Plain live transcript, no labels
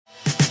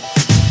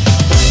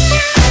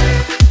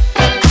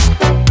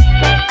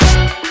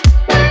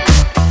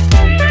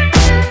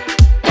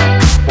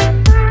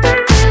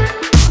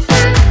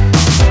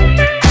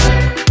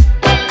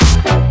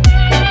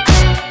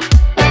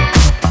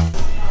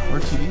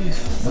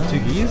Portuguese.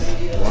 Portuguese?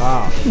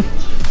 Wow.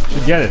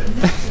 Should get it.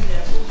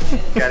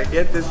 Gotta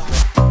get this.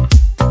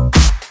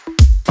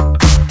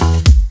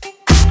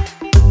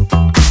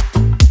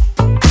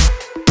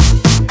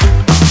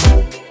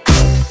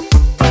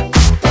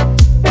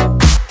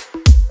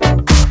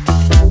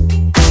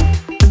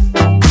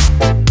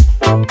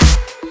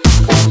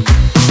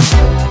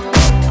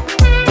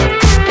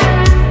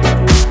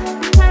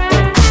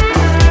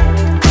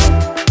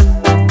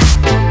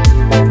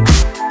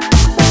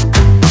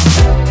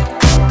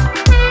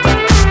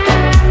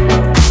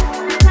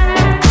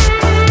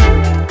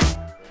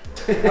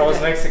 How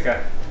was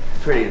Mexico?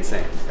 Pretty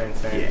insane.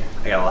 Insane. Yeah,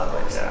 I got a lot of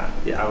waves.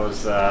 Yeah. I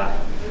was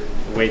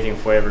waiting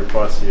for every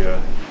post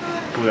you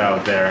put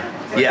out there.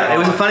 Yeah, it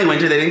was a funny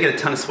winter. They didn't get a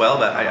ton of swell,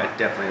 but I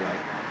definitely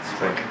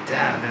Like,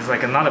 damn, there's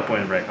like another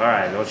point break. All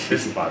right, what's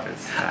this spot? And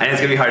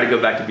it's gonna be hard to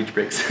go back to beach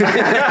breaks. Very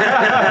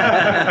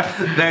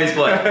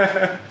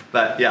spoiled.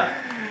 But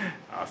yeah.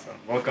 Awesome.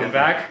 Welcome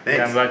back.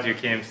 Thanks. I'm glad you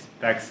came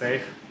back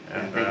safe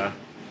and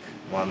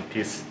one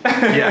piece.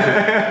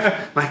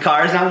 Yeah. My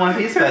car is not one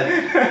piece, but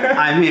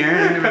I'm here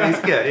and everything's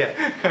good.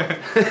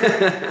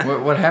 Yeah.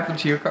 What happened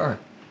to your car?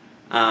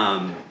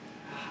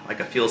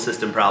 Like a fuel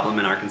system problem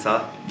in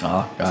Arkansas.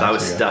 Oh, gotcha. So I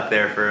was stuck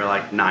there for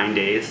like 9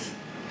 days,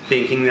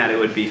 thinking that it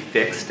would be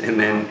fixed, and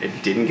then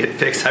it didn't get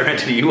fixed. I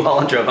rented a U-Haul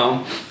and drove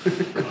home.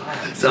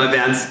 So my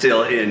van's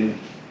still in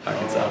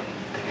Arkansas.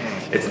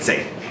 It's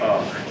insane.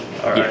 Oh,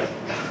 all right. Yeah.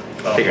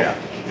 Figure it out.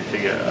 You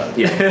figure it out.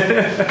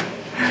 Yeah.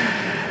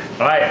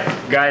 All right,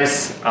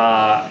 guys.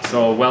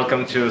 So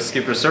welcome to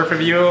Skipper Surf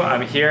Review.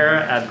 I'm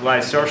here at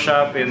Glide Surf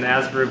Shop in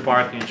Asbury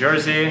Park, New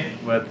Jersey,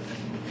 with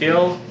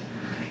Phil,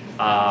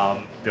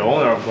 the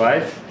owner of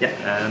Glide.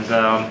 Yeah. And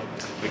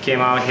we came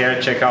out here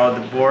to check out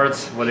the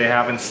boards, what they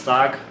have in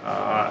stock.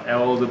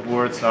 All the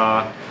boards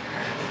are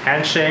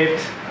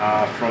hand-shaped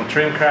from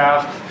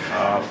Trimcraft,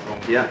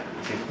 from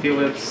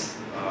Phillips,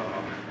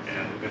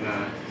 and we're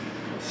gonna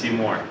see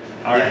more.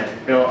 All right,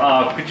 Phil,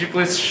 could you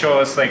please show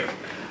us like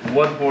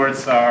what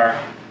boards are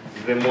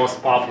the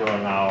most popular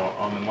now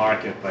on the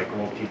market? Like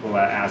what people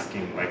are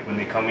asking, like when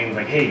they come in,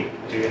 like, hey,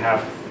 do you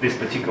have this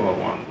particular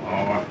one?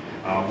 Or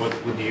what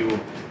would you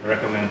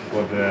recommend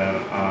for the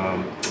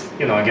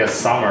I guess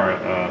summer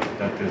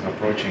that is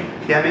approaching?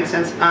 Yeah, it makes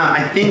sense.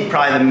 I think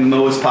probably the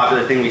most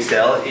popular thing we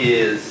sell are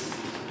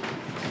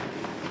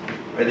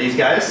these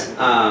guys.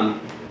 I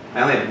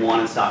only have one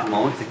in stock at the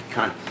moment because they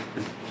kind of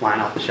been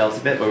flying off the shelves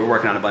a bit, but we're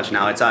working on a bunch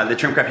now. It's the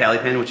Trimcraft Heli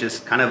Pin, which is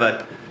kind of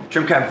a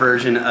Trimcraft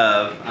version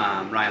of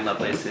Ryan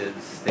Lovelace's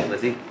Thick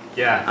Lizzie.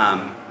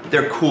 Yeah.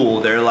 They're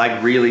cool. They're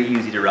like really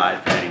easy to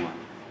ride for anyone.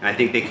 And I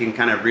think they can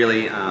kind of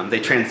really, they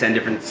transcend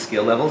different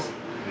skill levels.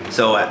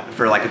 So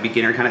for like a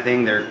beginner kind of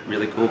thing, they're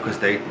really cool because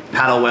they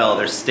paddle well,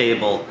 they're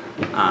stable,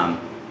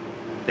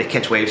 they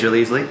catch waves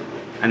really easily.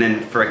 And then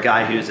for a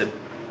guy who's a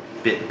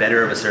bit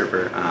better of a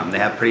surfer, they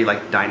have pretty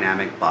like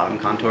dynamic bottom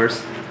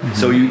contours. Mm-hmm.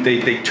 So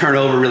they turn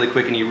over really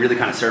quick and you really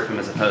kind of surf them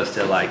as opposed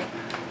to like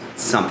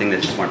something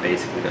that's just more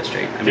basic and go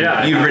straight. I mean,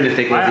 you've ridden a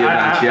Thick Lizzie a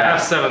bunch. I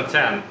have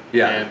 710.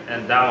 Yeah.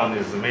 And that one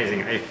is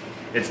amazing.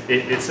 It's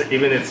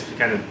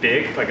kind of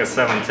big, like a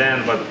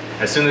 710, but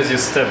as soon as you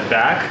step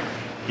back,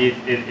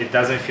 it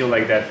doesn't feel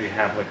like that we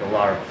have like a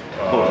lot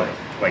of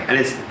like, and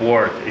it's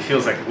board. It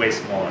feels like way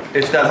smaller.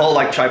 It's that whole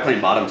like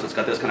triplane bottom, so it's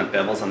got those kind of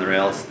bevels on the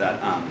rails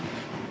that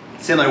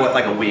similar to what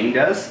like a wing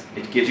does.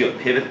 It gives you a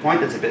pivot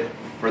point that's a bit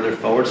further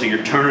forward, so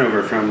your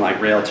turnover from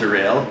like rail to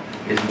rail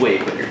is way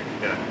quicker.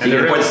 Yeah, so and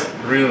the rails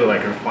really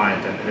like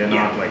refined, and they're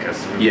not like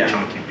as really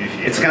chunky,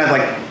 beefy. It's kind of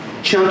like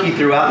chunky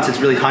throughout, and so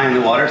it's really high in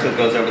the water, so it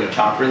goes over the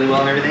chop really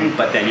well and everything.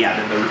 But then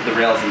the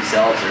rails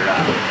themselves are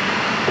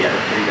they're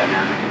pretty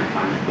dynamic and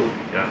refined. Cool.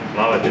 Yeah,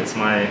 love it. It's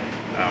my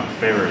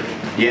favorite.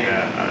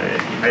 Yeah.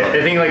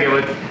 I think like it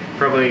would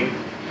probably,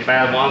 if I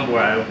had one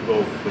board, I would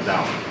go with that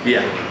one.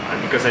 Yeah.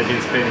 Because I've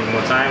been spending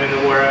more time in the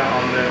water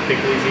on the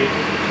Thick Lizzie.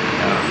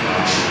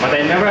 But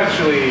I never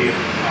actually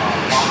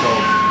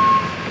fondled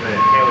the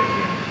Heli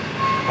Pin.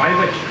 Why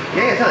did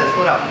Yeah, tell you, let's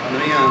pull it out.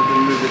 Let me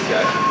move this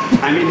guy.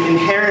 I mean,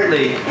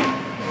 inherently,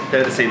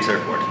 they're the same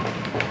surfboard.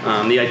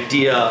 The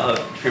idea of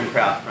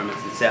Trimcraft from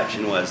its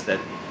inception was that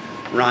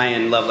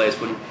Ryan Lovelace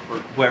would,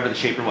 or whoever the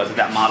shaper was of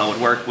that model, would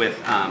work with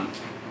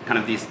kind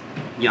of these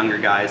younger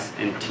guys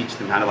and teach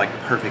them how to like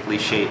perfectly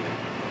shape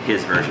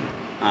his version.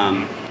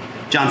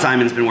 John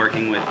Simon's been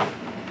working with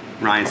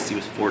Ryan since he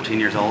was 14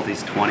 years old.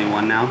 He's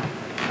 21 now.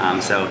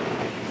 So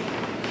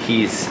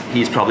he's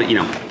probably,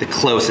 the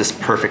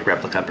closest perfect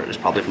replica is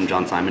probably from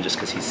John Simon, just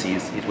because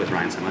he's with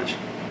Ryan so much.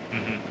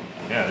 Mm-hmm.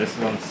 Yeah, this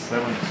one's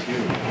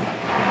 7.2.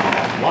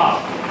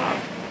 Wow.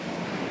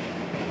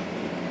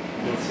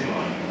 Let's see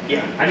one.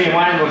 Yeah. I mean,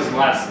 mine was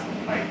last,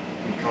 like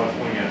in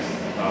California. I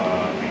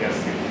guess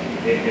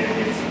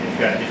it's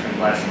got different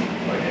glassing.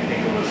 Like I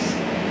think it was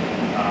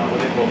what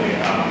they call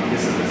it.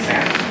 This is the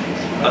sand.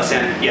 Oh,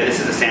 sand. Yeah, this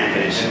is a sand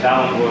finish. And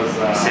that one was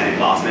sand and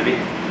gloss, maybe.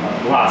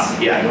 Glass.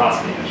 Yeah,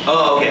 glass finish.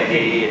 Oh,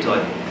 okay. Yeah,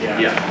 totally.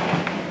 Yeah.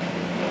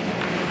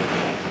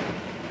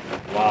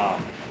 Wow.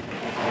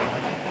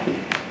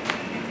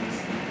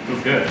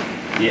 Feels good.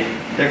 Yeah.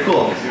 They're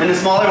cool. And the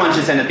smaller ones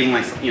just end up being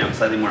like, you know,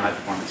 slightly more high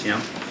performance, you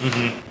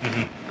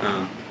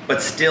know?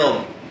 But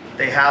still,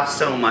 they have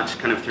so much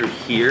kind of through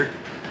here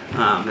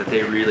that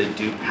they really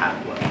do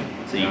paddle well.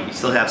 So you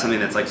still have something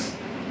that's like,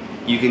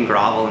 you can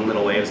grovel in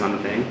little waves on the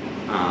thing.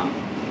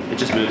 It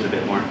just moves a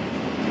bit more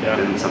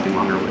than something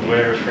longer would.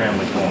 Wear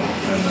family home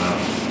and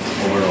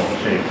overall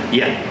shape.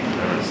 Yeah.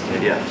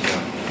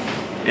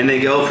 And they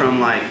go from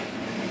like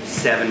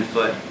 7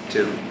 foot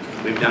to,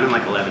 we've done them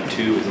like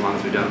 11.2 as long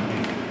as we've done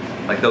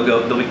them. Like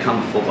they'll become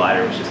a full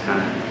glider, which is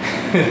kind of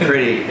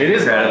pretty it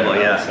is incredible.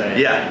 Glider,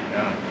 yeah.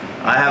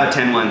 I have a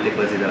 10-1 Dick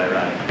Lizzie that I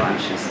ride a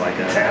bunch. It's like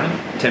a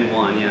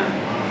 10-1,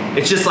 yeah.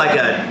 It's just like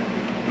a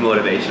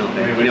motivational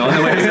thing. You know, on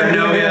the waves are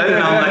no good,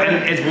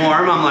 and it's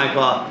warm. I'm like,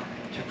 well,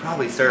 I should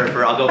probably surf,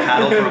 or I'll go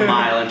paddle for a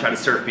mile and try to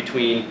surf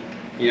between,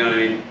 you know what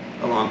I mean,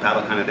 a long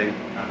paddle kind of thing.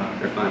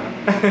 They're fun.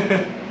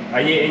 Are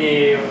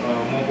any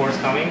more boards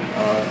coming,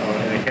 or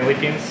any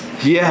Philippines?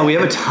 Yeah, we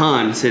have a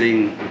ton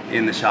sitting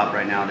in the shop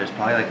right now. There's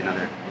probably like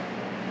another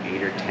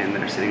 8 or 10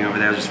 that are sitting over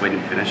there, just waiting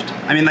to be finished.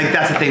 I mean, like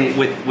that's the thing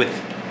with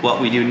what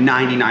we do.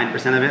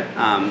 99% of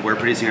it, we're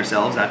producing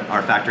ourselves at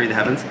our factory, the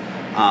Heavens.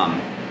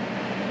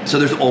 So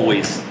there's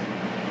always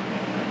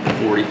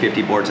 40,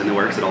 50 boards in the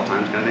works at all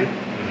times, kind of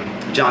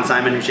thing. John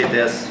Simon, who shaped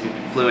this, who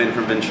flew in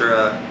from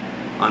Ventura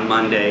on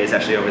Monday, is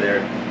actually over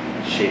there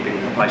shaping.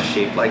 He'll probably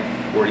shape like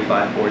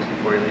 45 boards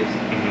before he leaves.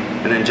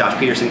 And then Josh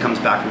Peterson comes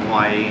back from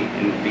Hawaii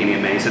in the beginning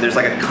of May. So there's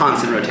like a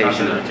constant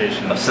rotation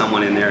of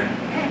someone in there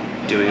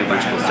doing a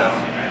bunch of cool stuff.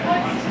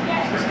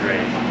 This is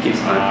great. Keeps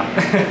it fun.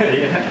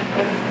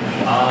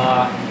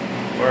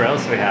 Where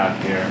else we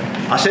have here?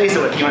 I'll show you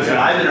some what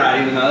I've been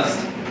riding the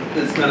most.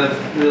 It's kind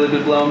of really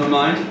been blowing my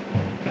mind.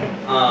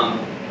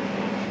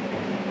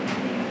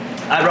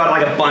 I brought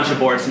like a bunch of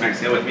boards to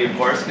Mexico with me, of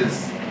course,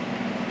 because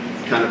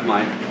it's kind of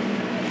my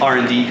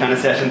R&D kind of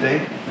session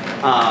thing.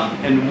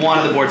 And one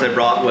of the boards I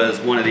brought was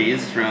one of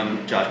these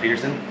from Josh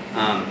Peterson.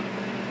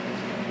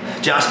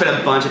 Josh spent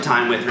a bunch of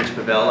time with Rich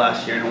Pavel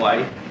last year in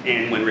Hawaii,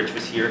 and when Rich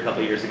was here a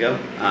couple years ago,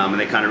 and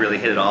they kind of really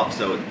hit it off.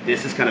 So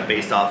this is kind of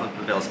based off of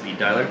Pavel's speed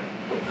dialer.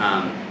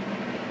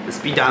 The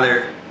speed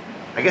dialer,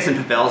 I guess in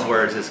Pavel's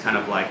words, is kind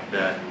of like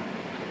the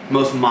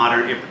most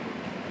modern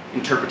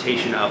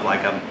interpretation of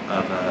like a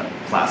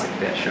classic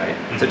fish, right?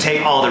 So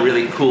take all the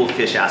really cool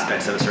fish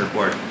aspects of a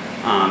surfboard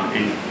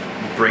and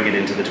bring it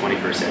into the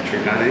 21st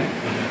century kind of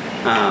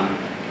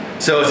thing.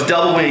 So it's a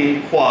double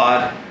wing,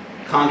 quad,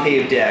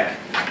 concave deck,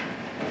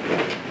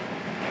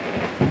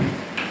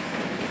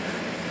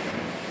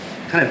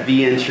 kind of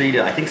V entry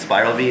to, I think,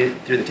 spiral V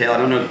through the tail. I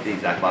don't know the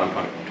exact bottom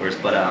contours,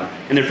 but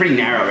and they're pretty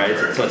narrow, right?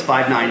 So it's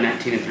 5'9",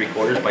 19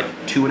 3/4 by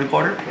 2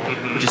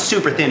 1/4, which is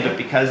super thin, but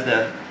because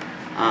the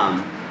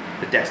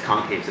deck's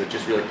concave, so it's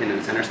just really thin in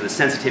the center, so the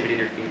sensitivity in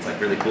your feet is like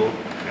really cool.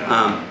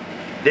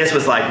 This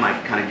was like my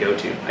kind of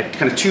go-to. I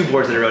kind of 2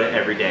 boards that I rode it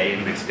every day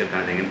in Mexico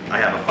kind of thing, and I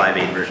have a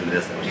 5'8" version of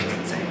this that was just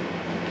insane.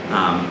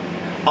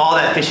 All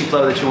that fishy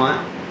flow that you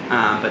want,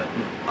 but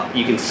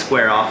you can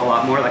square off a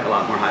lot more, like a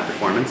lot more high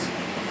performance.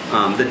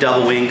 The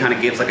double wing kind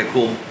of gives like a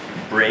cool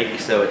break,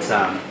 so it's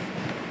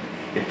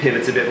it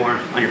pivots a bit more.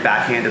 On your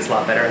backhand, it's a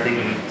lot better, I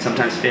think.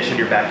 Sometimes fish on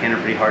your backhand are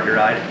pretty hard to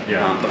ride.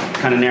 But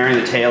kind of narrowing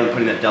the tail and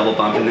putting that double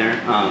bump in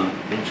there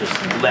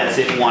lets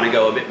it want to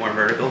go a bit more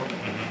vertical.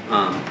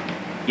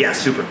 Yeah,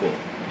 super cool.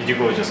 Did you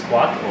go just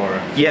quad or?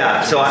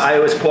 Yeah, so I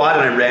was quad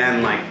and I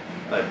ran like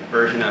a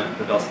version of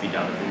Pavel speed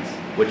dialer fins,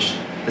 which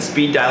the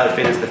speed dialer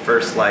fin is the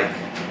first like,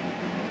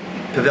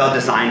 Pavel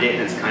designed it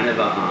and it's kind of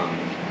a,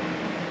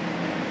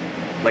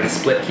 like a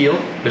split keel.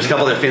 There's a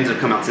couple other fins that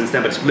have come out since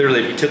then, but it's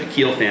literally if you took a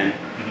keel fin,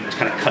 just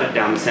kind of cut it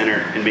down the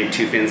center and made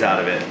 2 fins out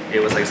of it,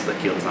 it was like a split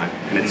keel design.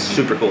 And it's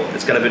super cool.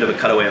 It's got a bit of a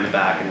cutaway on the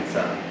back and it's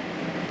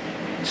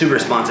super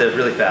responsive,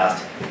 really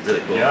fast,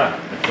 really cool. Yeah,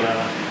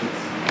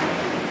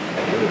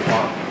 it's really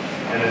fun.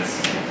 And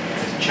it's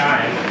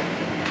chime.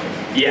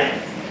 Yeah.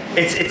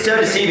 It's so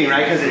deceiving,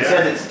 right? Because it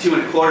says it's 2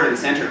 1/4 in the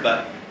center,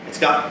 but it's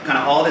got kind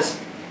of all this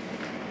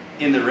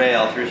in the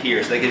rail through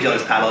here, so that gives you all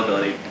this paddle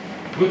ability.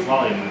 Good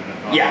volume.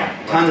 Yeah,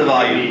 tons of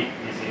volume.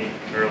 Easy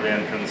early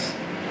entrance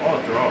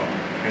all throughout.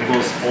 And it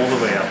goes all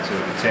the way up to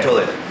the tail.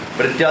 Totally.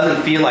 But it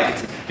doesn't feel like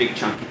it's a big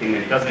chunky thing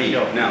that you doesn't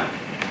feel. No.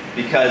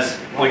 Because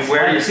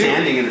where you're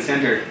standing in the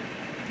center,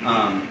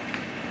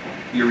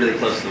 you're really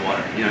close to the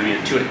water. You know what I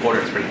mean? 2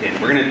 1/4 is pretty thin.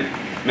 We're gonna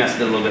mess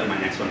with it a little bit in my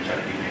next one and try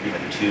to do maybe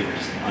like 2 or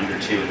just under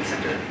 2 in the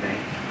center of the thing.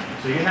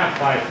 So you have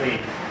 5 feet.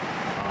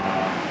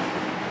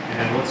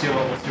 And what's your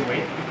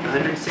weight?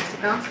 160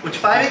 pounds? Which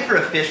 5'8" for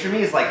a fish for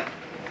me is like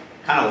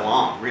kind of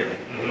long, really.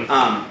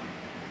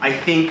 I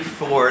think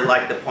for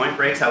like the point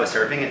breaks I was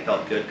surfing, it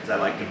felt good because I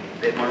liked a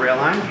bit more rail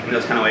line in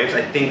those kind of waves.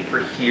 I think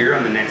for here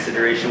on the next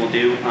iteration we'll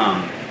do,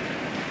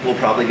 we'll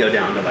probably go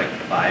down to like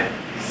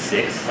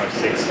 5'6".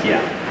 5'6".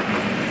 Yeah.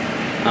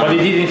 But it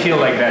didn't feel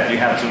like that. You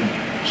have to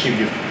shift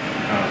your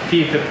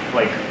feet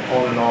like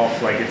on and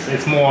off. Like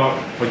it's more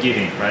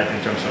forgiving, right?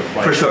 In terms of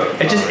like for sure.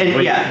 It just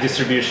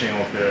distribution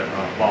of the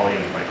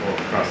volume like all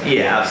across. The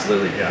yeah,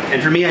 absolutely. Yeah.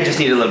 And for me, I just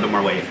needed a little bit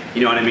more wave.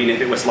 You know what I mean?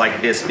 If it was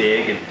like this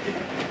big, it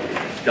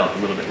felt a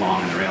little bit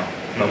long in the rail.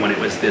 But when it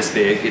was this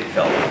big, it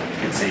felt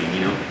insane,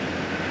 you know?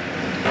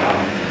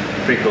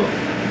 Pretty cool.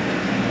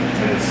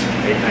 So it's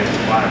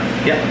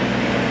 $8.95. Yeah.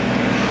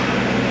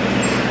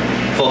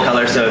 Full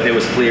color, so if it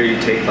was clear,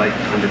 you'd take like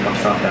 $100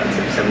 off that,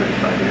 so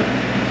 $7.95, you know?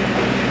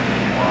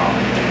 Wow.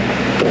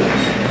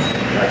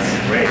 That's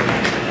great.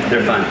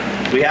 They're fun.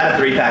 We had a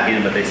 3-pack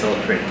in, but they sold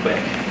pretty quick.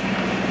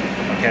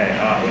 Okay,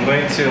 we're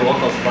going to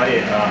locals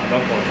buddy,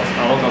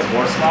 locals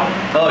board swap.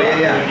 Oh yeah,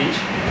 yeah. Beach.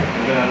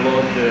 I'm gonna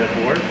unload the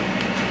board.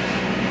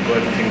 If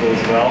everything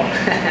goes well,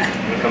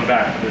 we'll come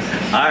back.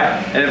 All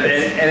right,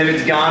 and if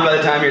it's gone by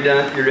the time you're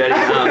done, you're ready.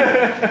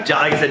 Like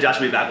I said, Josh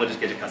will be back. We'll just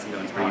get your custom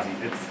going. It's pretty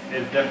easy.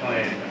 It's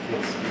definitely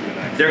feels really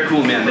nice. They're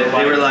cool, man.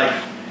 They were like,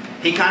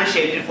 he kind of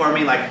shaped it for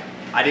me. Like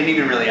I didn't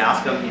even really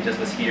ask him. He just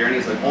was here, and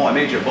he's like, "Oh, I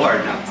made your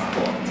board." Now it's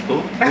cool. It's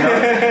cool. You know?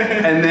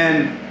 And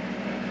then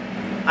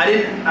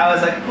I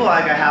was like, cool.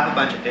 Like I have a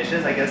bunch of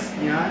fishes. I guess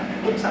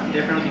something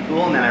different would be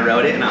cool. And then I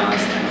wrote it, and I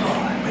was like,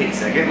 oh, wait a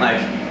second,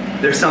 like.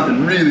 There's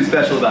something really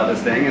special about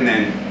this thing, and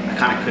then I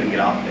kind of couldn't get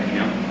off of it, you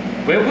know?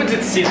 Where would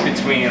it sit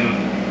between,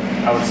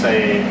 I would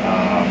say,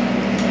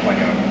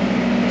 like a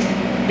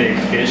big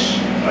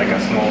fish, like a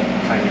small,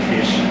 tiny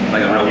fish?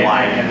 Like a real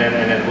wide. And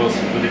then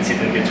would it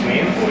sit in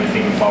between, or do you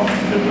think above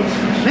the Will's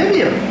fish?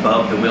 Maybe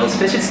above the Will's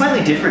fish. It's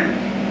slightly different.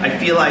 I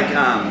feel like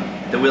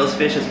the Will's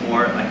fish is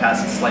more, like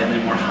has a slightly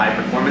more high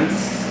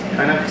performance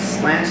kind of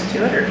slant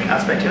to it, or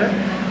aspect to it,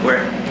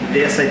 where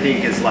this, I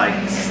think, is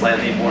like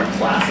slightly more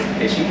classic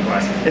fishing.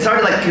 It's hard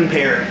to like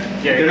compare.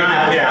 Yeah, they're not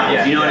apples to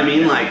apples. You know what I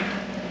mean? Yeah. Like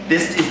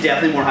this is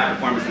definitely more high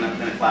performance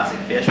than a classic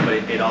fish, but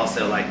it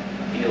also like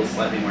feels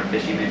slightly more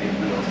fishy maybe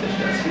than the Will's fish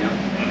does. You know?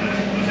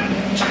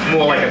 Mm-hmm.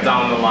 More like a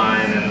down the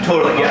line and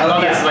totally.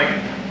 Yeah, it's like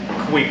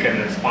quick and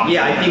responsive.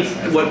 Yeah, I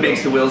think what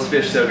makes the Will's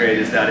fish so great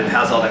is that it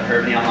has all that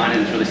curve in the outline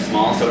and it's really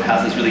small, so it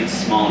has this really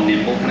small,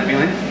 nimble kind of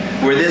feeling.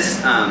 Where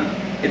this,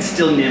 it's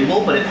still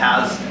nimble, but it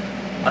has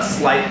a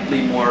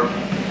slightly more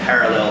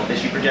parallel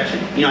fishy projection.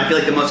 You know, I feel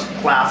like the most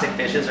classic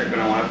fishes are going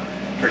to want to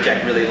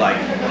project really like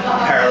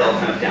parallel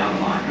kind of down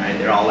the line, right?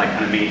 They're all like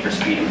kind of made for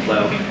speed and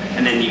flow.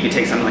 And then you can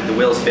take something like the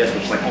Will's fish,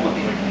 which is like almost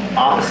the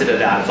opposite of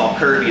that. It's all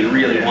curvy and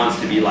really wants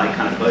to be like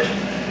kind of pushed.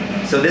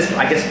 So this,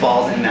 I guess,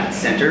 falls in that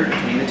center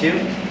between the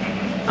two.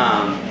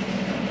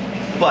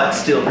 But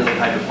still really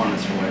high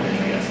performance for what it is,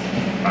 I guess.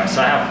 Alright,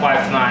 so I have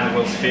 5'9"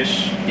 Will's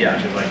fish, yeah,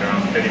 which is like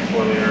around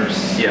 34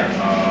 liters. Yeah.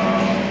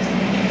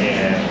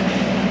 And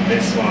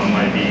this one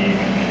might be,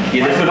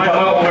 might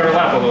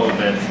overlap a little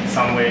bit in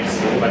some ways,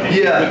 but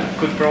it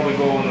could probably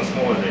go on the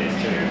smaller days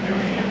too.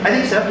 I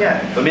think so, yeah.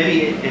 But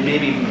maybe it may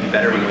even be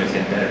better when the waves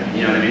get better.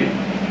 You know what I mean?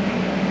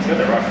 It's got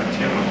the rocker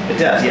too. It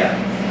does, yeah.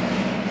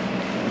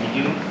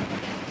 Medium?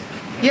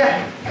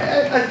 Yeah,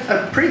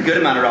 a pretty good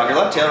amount of rocker. A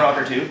lot of tail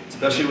rocker too,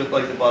 especially with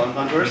like the bottom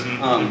contours.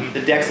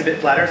 The deck's a bit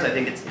flatter, so I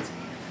think it's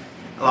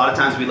a lot of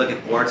times we look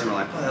at boards and we're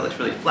like, oh, that looks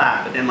really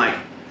flat. But then like,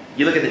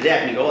 you look at the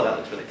deck and you go, oh, that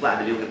looks really flat.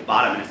 Then you look at the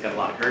bottom and it's got a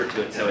lot of curve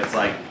to it. So it's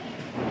like,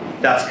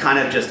 that's kind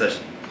of just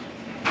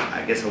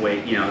I guess a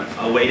way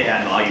to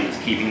add volume is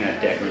keeping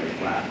that deck really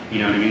flat. You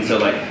know what I mean? So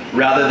like,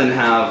 rather than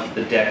have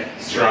the deck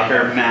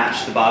rocker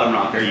match the bottom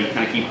rocker, you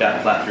kind of keep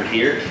that flat through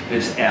here. And it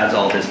just adds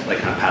all this like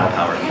kind of paddle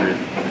power through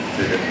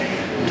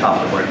the top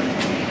of the board.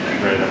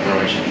 Great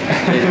approach.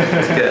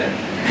 It's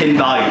good. Hidden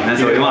volume,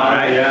 that's what we want,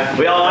 right? Yeah.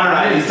 We all want to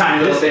ride these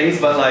tiny little things,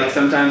 but like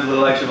sometimes a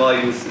little extra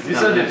volume is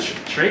these are the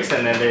tricks,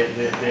 and then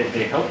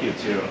they help you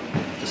to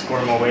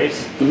score more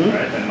waves,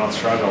 right, and not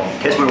struggle.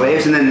 Catch more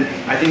waves, and then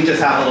I think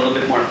just have a little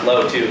bit more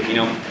flow too. You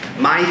know,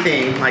 my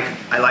thing, like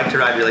I like to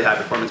ride really high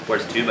performance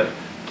boards too, but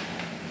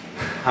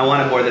I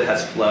want a board that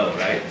has flow,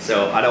 right?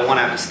 So I don't want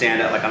to have to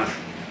stand up like on a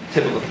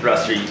typical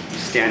thruster. You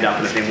stand up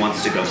and the thing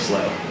wants to go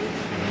slow,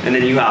 and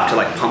then you have to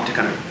like pump to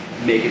kind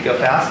of make it go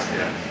fast,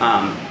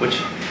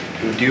 which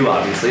you do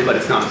obviously, but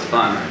it's not as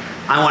fun.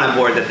 I want a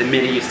board that the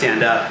minute you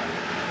stand up,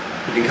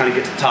 you can kind of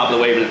get to the top of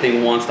the wave and the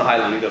thing wants to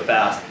highline and go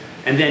fast.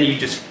 And then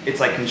it's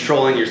like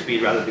controlling your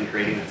speed rather than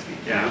creating that speed.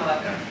 Yeah.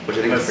 Which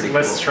I think is pretty cool.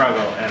 Less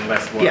struggle and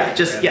less work. Yeah,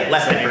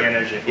 less effort.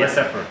 Energy. Less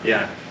effort.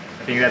 Yeah.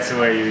 I think that's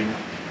where you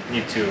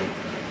need to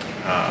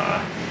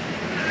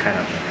kind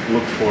of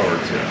look forward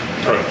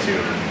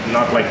to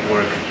not like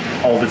work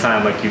all the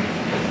time, like you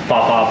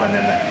pop up and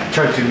then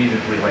try to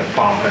immediately like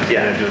pump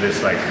and do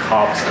this like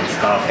hops and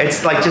stuff.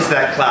 It's like just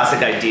that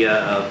classic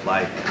idea of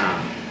like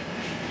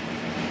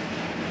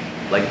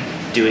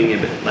doing a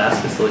bit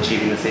less but still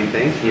achieving the same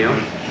thing, you know?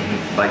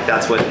 Like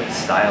that's what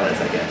style is,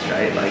 I guess,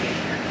 right? Like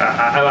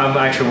I'm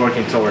actually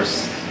working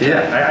towards.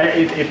 Yeah.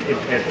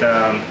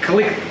 It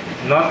clicked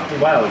not a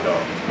while ago.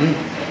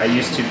 I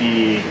used to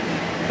be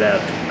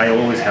that I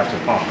always have to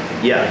pump.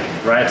 Yeah.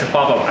 Like, right to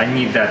pop up, I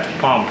need that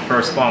pump,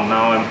 first pump.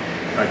 Now I'm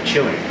like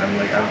chilling.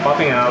 I'm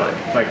popping out.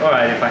 Like, all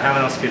right, if I have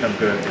enough speed, I'm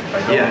good. If I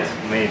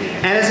don't, maybe.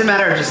 And it's a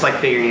matter of just like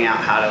figuring out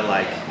how to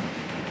like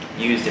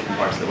use different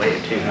parts of the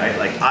wave too, right?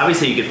 Like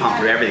obviously you can pump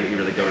through everything, you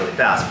really go really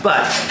fast.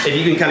 But if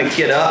you can kind of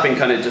get up and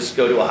kind of just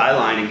go to a high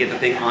line and get the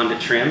thing onto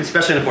trim,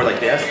 especially on a board like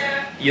this,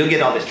 you'll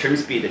get all this trim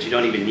speed that you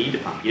don't even need to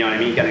pump. You know what I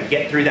mean? You gotta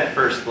get through that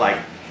first like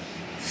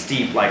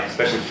steep, like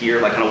especially here,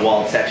 like kind of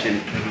walled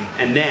section,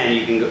 and then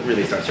you can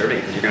really start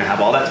surfing because you're going to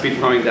have all that speed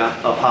flowing down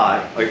up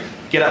high, like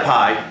get up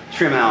high,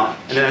 trim out,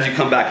 and then as you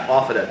come back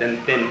off of that,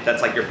 then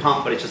that's like your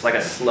pump, but it's just like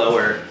a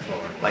slower.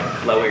 Like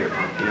flowier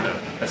pump, you know.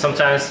 And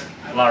sometimes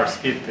a lot of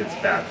speed is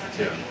bad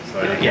too.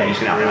 So yeah, you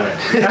should not really.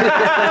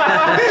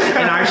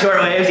 In our short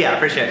waves, yeah,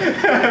 for sure.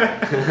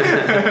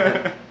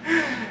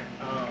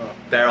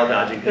 Barrel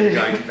dodging because you're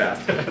going too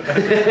fast.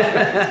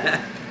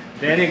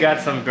 Then you got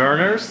some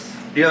burners.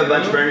 Do you have a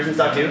bunch of burners and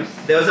stuff too?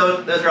 Those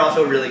are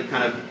also really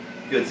kind of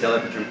good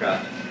seller for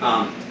Trimcraft.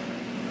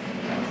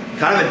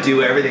 Kind of a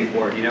do-everything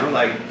board, you know,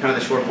 like kind of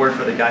the short board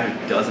for the guy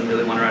who doesn't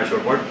really want to ride a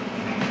short board.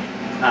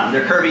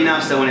 They're curvy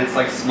enough so when it's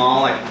like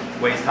small, like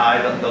waist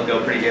high, they'll go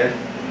pretty good.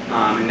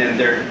 And then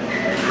they're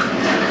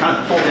kind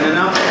of pulled in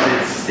enough when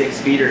it's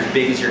 6 feet or as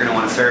big as you're going to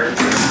want to surf.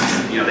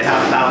 You know, they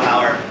have the paddle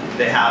power,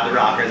 they have the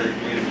rocker, they're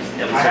going to just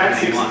I had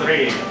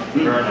 6.3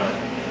 burner,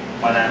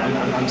 but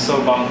I'm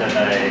so bummed that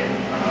I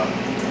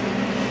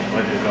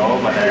let it go,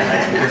 but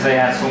because I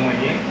had so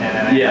many and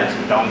then I had to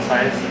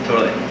downsize.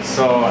 Totally.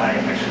 So I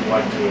actually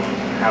want to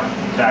have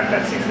back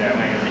that 6 there. I'm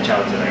going to reach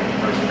out to like the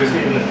person because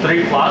in the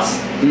 3 plus,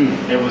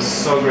 it was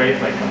so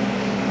great, like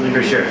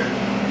for sure.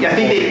 Yeah, I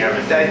think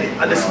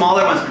the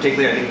smaller ones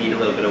particularly, I think need a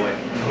little bit of weight.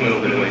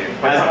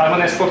 But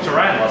when I spoke to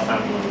Ryan last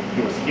time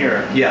he was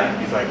here,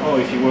 he's like, oh,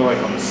 if you were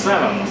like on the 7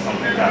 or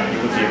something like that, you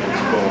would be able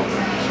to go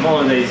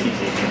smaller days,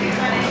 easy.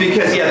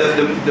 Because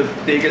the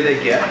bigger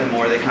they get, the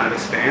more they kind of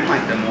expand,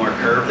 like the more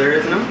curve there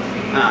is in them.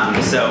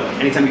 So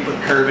anytime you put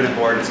curve in a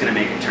board, it's going to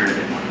make it turn a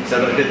bit more.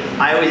 So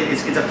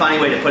it's a funny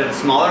way to put it. The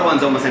smaller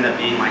ones almost end up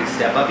being like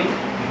step-uppy,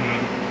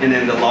 and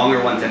then the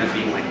longer ones end up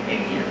being like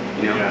eggier.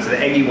 You know, so the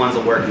eggy ones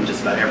will work in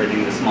just about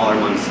everything. The smaller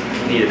ones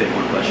need a bit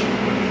more push.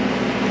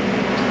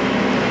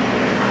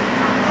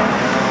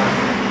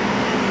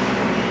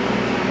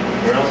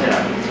 Where else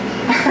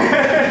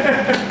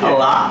are a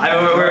lot.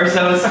 We're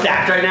so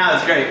stacked right now.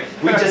 It's great.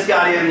 We just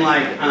got in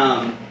like.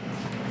 Oh,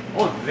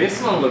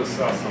 this one looks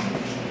awesome.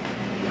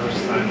 There's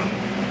Simon.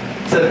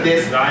 So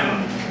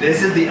diamond.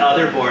 This is the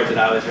other board that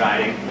I was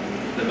riding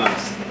the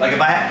most. Like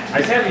if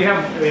I said you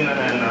have in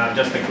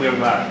just a clear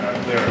black,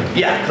 clear.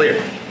 Yeah, clear.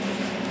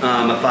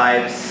 A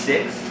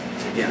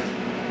 5.6. Yeah.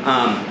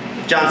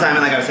 John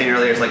Simon, like I was saying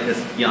earlier, is like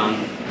this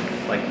young,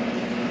 like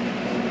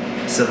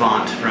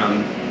savant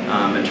from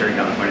Ventura,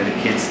 California. The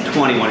kid's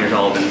 21 years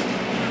old, and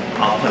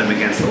I'll put him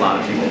against a lot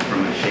of people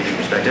from a shaping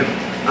perspective.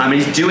 And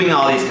he's doing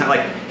all these kind of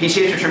like he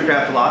shapes for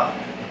Trimcraft a lot.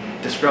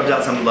 Just scrubs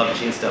out some Love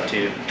Machine stuff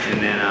too, and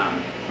then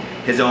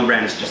his own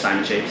brand is just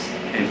Simon Shapes,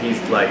 and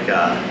he's like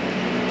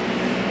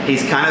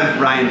he's kind of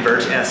Ryan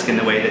Birch-esque in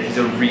the way that he's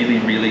a really,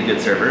 really good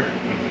surfer,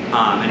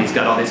 and he's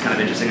got all these kind of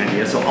interesting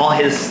ideas. So a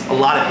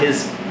lot of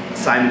his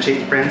Simon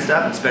Shapes brand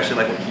stuff, especially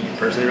like what he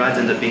personally rides,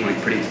 ends up being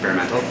like pretty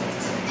experimental.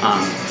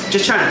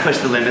 Just trying to push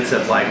the limits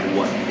of like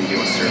what you can do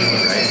on a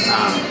surfboard,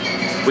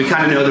 right? We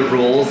kind of know the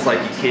rules, like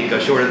you can't go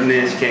shorter than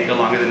this, you can't go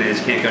longer than this,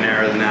 you can't go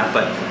narrower than that,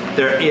 but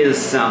there is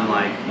some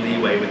like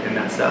leeway within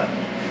that stuff.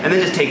 And then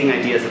just taking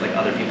ideas that like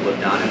other people have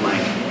done and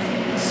like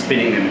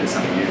spinning them into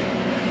something new.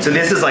 So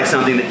this is like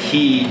something that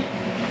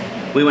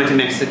we went to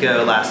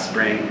Mexico last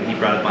spring and he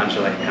brought a bunch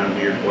of like kind of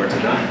weird boards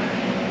with him.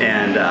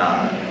 And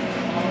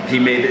he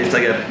made, it's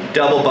like a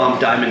double bump,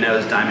 diamond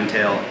nose, diamond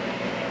tail,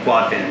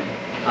 quad fin.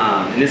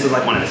 And this is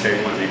like one of his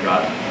favorite ones that he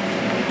brought.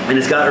 And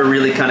it's got a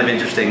really kind of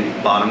interesting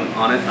bottom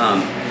on it.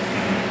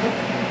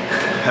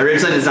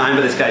 Originally designed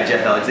by this guy,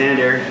 Jeff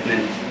Alexander, and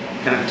then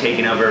kind of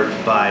taken over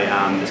by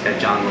this guy,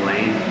 John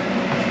Mullane.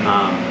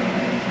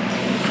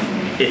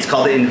 It's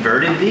called the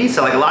inverted V.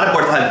 So like a lot of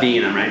boards will have V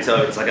in them, right?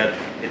 So it's like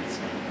it's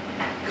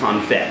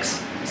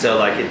convex. So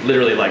like it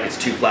literally like it's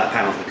 2 flat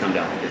panels that come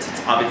down. It's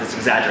obvious, it's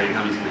exaggerating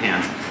how I'm using the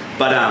hands.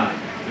 But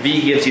V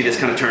gives you this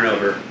kind of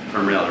turnover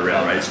from rail to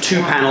rail, right? It's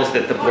 2 panels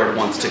that the board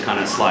wants to kind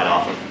of slide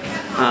off of.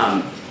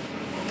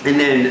 And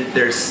then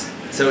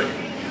so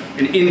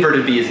an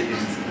inverted V is the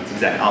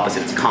exact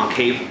opposite. It's a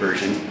concave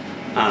version.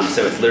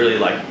 So it's literally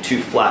like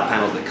 2 flat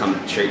panels that come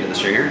straight to the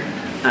stringer.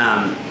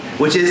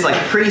 Which is like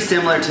pretty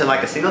similar to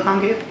like a single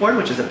concave board,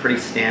 which is a pretty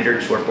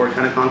standard shortboard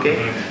kind of concave.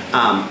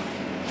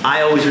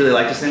 I always really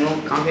liked a single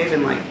concave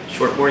in like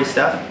shortboardy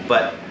stuff,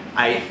 but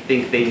I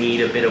think they need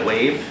a bit of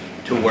wave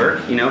to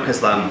work, you know,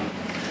 because a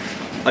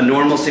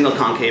normal single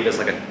concave is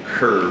like a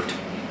curved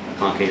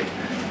concave.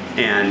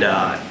 And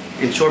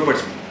in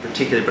shortboards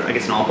particularly, but I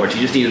guess in all boards,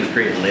 you just need them to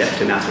create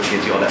lift, and that's what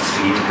gives you all that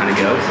speed to kind of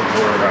go.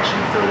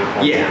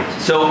 Yeah,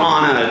 so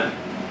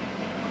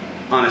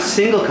on a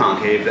single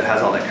concave that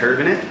has all that curve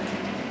in it,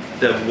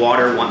 the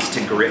water wants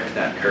to grip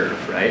that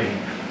curve, right?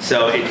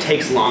 So it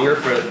takes longer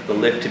for the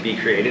lift to be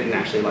created and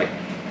actually like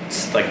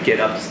get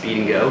up to speed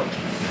and go.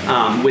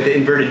 With the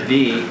inverted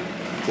V,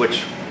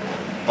 which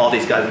all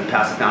these guys in the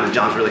past have found, and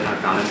John's really kind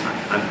of found it,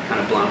 I'm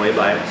kind of blown away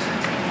by it.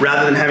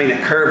 Rather than having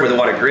that curve where the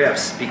water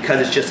grips,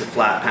 because it's just a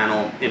flat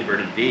panel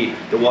inverted V,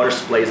 the water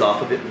splays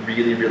off of it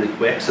really, really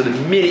quick. So the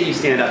minute you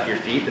stand up your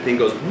feet, the thing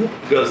goes whoop,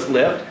 goes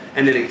lift,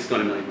 and then it's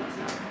going a million miles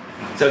an hour.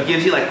 So it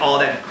gives you like all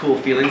that cool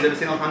feelings of a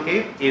single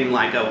concave in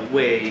like a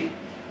way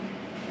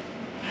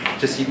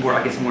just more,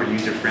 I guess, more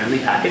user-friendly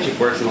package. It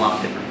works in a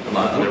lot of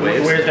other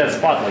ways. Where's that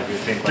spot, like you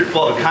think? Like,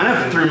 well, kind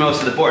of through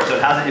most of the board. So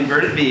it has an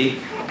inverted V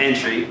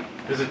entry.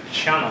 There's a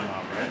channel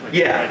now, right? Like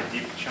yeah. A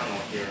deep channel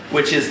here.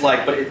 Which is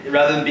like, but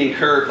rather than being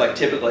curved like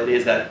typically, it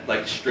is that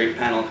like straight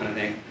panel kind of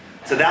thing.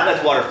 So that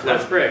lets water flow.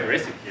 That's pretty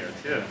aggressive here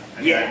too.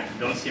 Yeah. I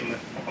don't see.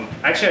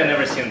 Actually, I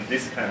never seen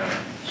this kind of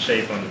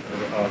shape on the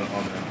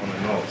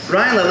nose.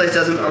 Ryan Lovelace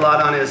does a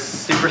lot on his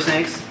Super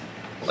Snakes,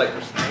 like,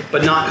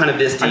 but not kind of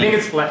this deep. I think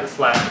it's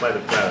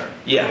slightly better.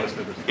 Yeah.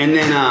 And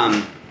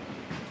then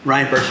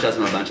Ryan Birch does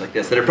them a bunch like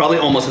this that are probably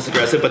almost as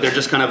aggressive, but they're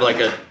just kind of like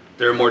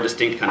they're a more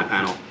distinct kind of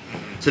panel.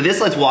 So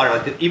this lets water,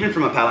 like even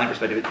from a paddling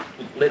perspective,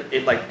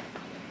 it like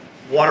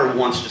water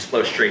wants to just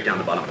flow straight down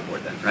the bottom of the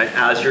board then, right?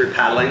 As you're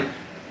paddling,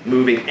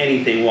 moving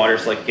anything,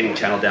 water's like getting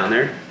channeled down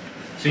there.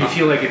 So you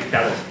feel like it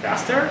paddles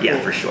faster? Yeah,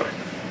 for sure.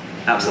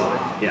 Absolutely.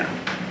 Wow. Yeah.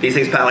 These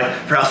things paddle like,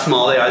 for how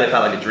small they are, they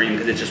paddle like a dream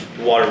because it's just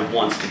water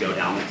wants to go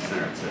down the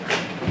center.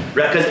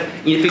 Because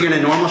you figure in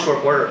a normal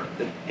short board,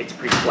 it's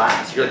pretty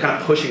flat. So you're like kind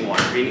of pushing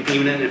water.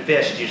 Even in a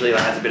fish, it usually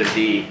has a bit of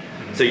V.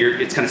 So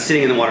it's kind of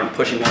sitting in the water and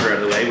pushing water out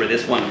of the way, where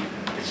this one,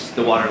 it's just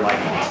the water like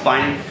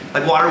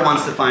water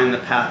wants to find the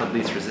path of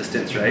least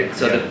resistance, right?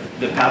 So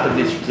the path of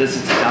least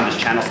resistance is down this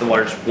channel, so the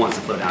water just wants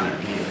to flow down there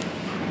immediately,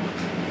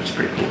 which is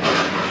pretty cool.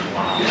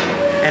 Wow.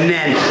 And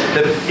then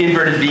the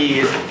inverted V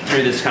is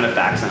through this kind of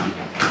back zone.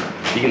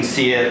 You can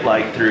see it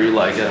like through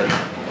like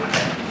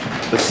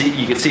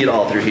you can see it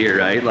all through here,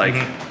 right?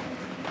 Like,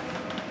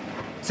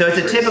 so it's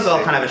a typical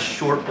kind of a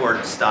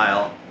shortboard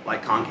style,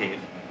 like concave.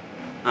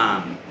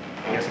 I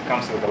guess it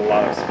comes with a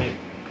lot of speed.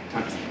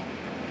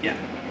 Yeah.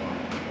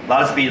 A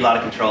lot of speed, a lot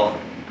of control.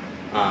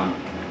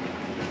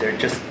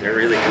 They're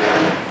really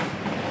cool.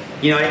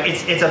 You know,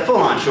 it's a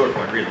full-on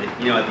shortboard, really.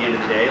 You know, at the end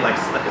of the day, like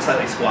a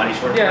slightly squatty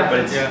shortboard, but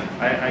it's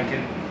I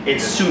can.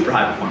 It's super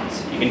high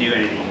performance. You can do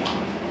anything you want.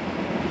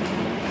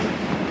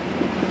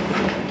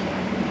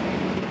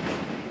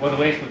 What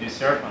weight would you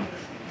surf on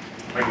this?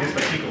 Like this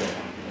particular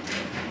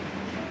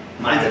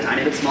one? Mine's a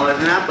tiny bit smaller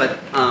than that, but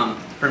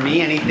for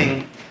me,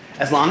 anything,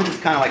 as long as it's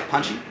kind of like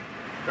punchy,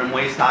 from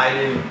waist high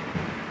to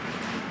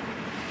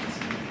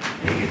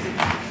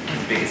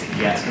as big as it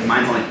gets, because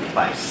mine's only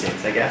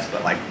 5'6", I guess,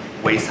 but like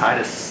waist high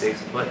to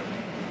 6 foot.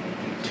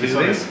 This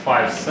one is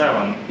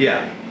 5'7".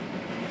 Yeah.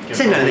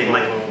 Same kind of thing,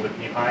 like a little bit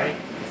knee high, I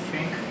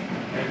think,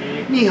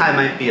 maybe. Knee high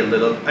might be a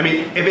little. I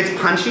mean, if it's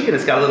punchy and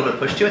it's got a little bit of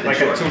push to it, then like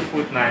sure. a 2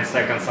 foot 9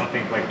 seconds,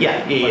 something like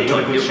yeah,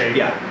 totally good shape.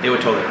 Yeah, they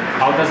would totally.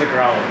 How does it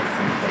growl?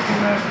 Like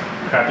in a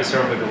crappy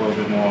surf with a little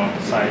bit more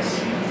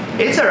size.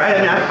 It's alright. I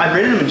mean, I've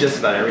ridden them in just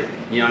about everything.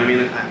 You know what I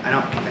mean? I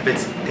don't.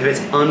 If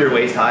it's under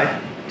waist high, I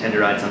tend to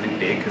ride something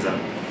big because I'm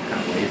kind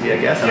of lazy, I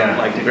guess. I don't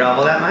like to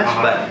gravel that much,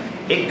 but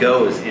it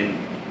goes in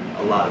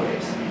a lot of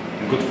ways.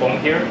 Good foam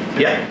here?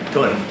 Yeah,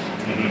 totally.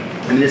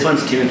 I mean, this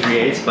one's 2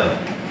 3/8, but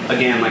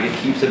again, like it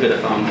keeps a bit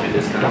of foam through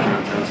this kind of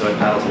front zone, so it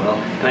paddles well.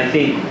 And I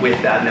think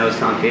with that nose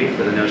concave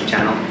for the nose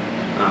channel,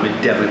 it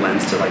definitely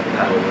lends to like the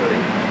paddleability.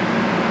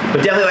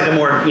 But definitely like a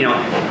more, you know,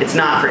 it's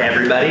not for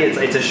everybody.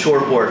 It's a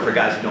short board for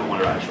guys who don't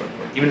want to ride a short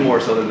board. Even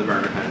more so than the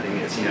burner kind of thing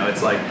is. You know,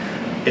 it's like,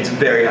 it's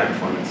very high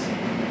performance,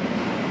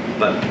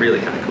 but really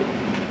kind of cool.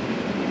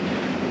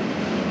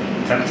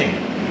 Tempting.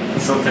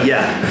 So tempting.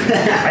 Yeah.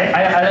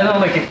 I don't know,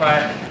 like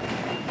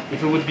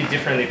if it would be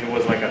different if it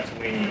was like a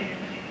 20,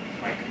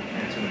 like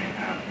a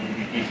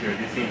 2.5, if you're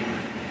this thing,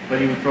 but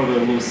you would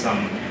probably lose some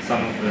of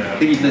the. I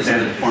think you lose some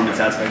of the performance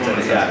aspects of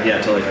it. Yeah,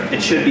 totally.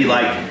 It should be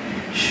like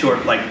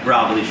short, like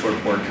gravelly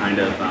shortboard kind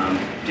of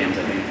jams,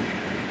 I think.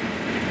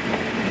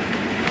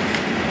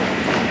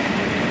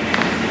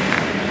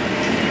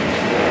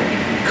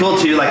 Cool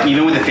too, like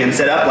even with the fin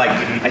setup, like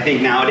I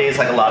think nowadays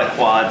like a lot of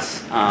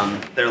quads,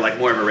 they're like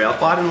more of a rail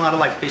quad and a lot of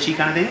like fishy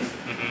kind of things,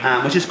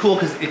 which is cool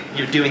because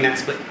you're doing that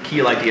split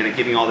keel idea and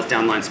giving all this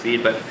downline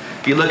speed. But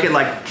if you look at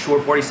like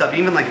shortboardy stuff,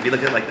 even like if you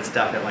look at like the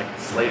stuff that like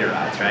Slater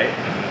rides, right?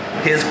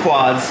 His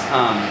quads,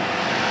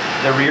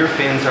 the rear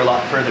fins are a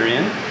lot further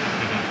in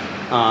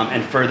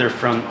and further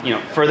from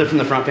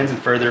the front fins and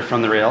further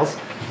from the rails,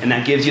 and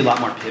that gives you a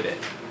lot more pivot.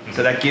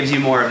 So that gives you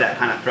more of that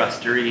kind of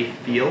thrustery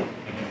feel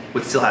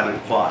with still having a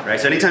quad, right?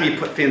 So anytime you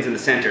put fins in the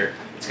center,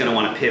 it's going to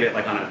want to pivot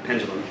like on a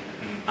pendulum.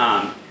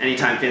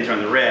 Anytime fins are on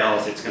the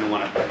rails, it's going to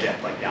want to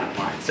project like down the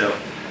line. So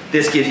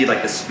this gives you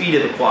like the speed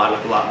of a quad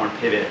with a lot more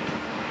pivot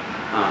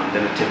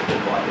than a typical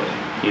quad would,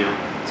 you know?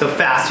 So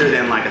faster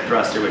than like a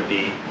thruster would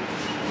be,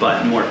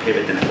 but more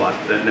pivot than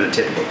a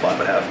typical quad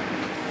would have.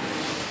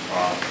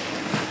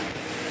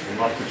 I'd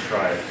love to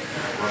try it.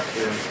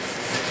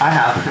 I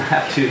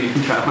have two. You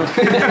can try one.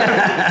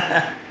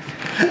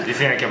 Do you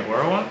think I can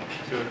borrow one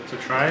to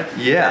try it?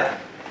 Yeah.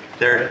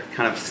 They're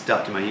kind of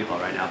stuffed in my U-Haul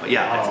right now, but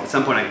yeah, at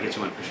some point I can get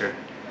you one for sure.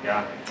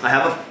 Yeah. I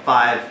have a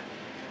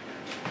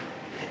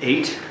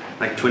 5'8",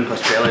 like twin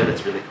plus trailer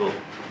that's really cool.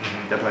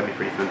 That'd probably be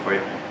pretty fun for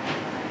you.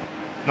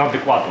 Not the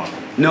quad one?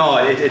 No,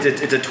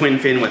 it's a twin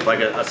fin with like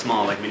a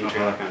small like mini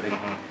trailer kind of thing.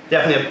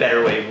 Definitely a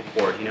better way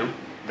board, you know?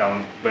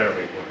 Better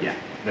way board. Yeah.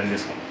 Than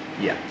this one?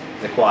 Yeah.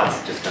 The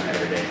quad's just kind of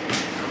everyday.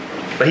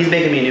 But he's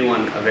making me a new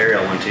one, a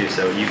varial one too,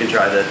 so you can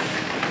try the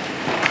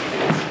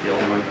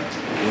old one. I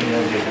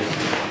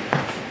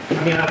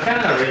mean, I'm kind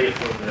of ready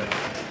for the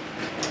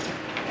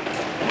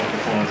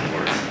performance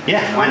boards.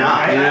 Yeah, why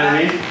not? You know what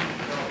I mean?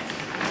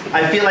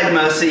 I feel like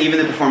mostly, even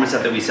the performance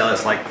stuff that we sell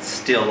is like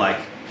still like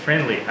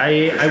friendly.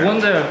 I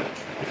wonder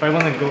if I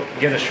want to go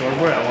get a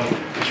shortboard, I want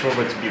the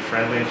shortboard to be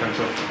friendly in terms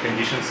of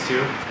conditions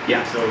too.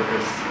 Yeah. So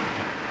because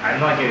I'm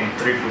not getting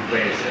 3 foot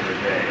waves every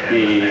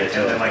day. And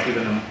then like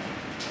even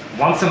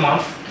once a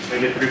month,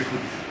 maybe 3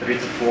 to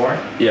 4.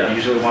 Yeah.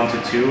 Usually 1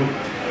 to 2.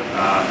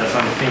 That's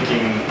what I'm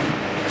thinking.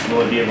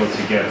 Will I be able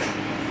to get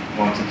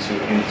 1 to 2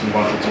 into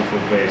 1 to 2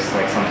 foot waves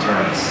like some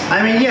turns?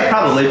 I mean, yeah,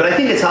 probably. But I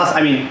think it's also,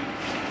 I mean,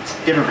 it's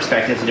different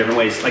perspectives and different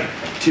ways. Like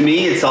to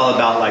me, it's all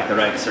about like the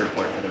right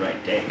surfboard for the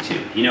right day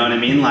too. You know what I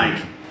mean?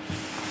 Like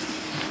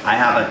I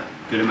have a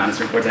good amount of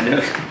surfboards. I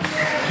know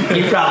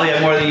you probably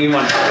have more than you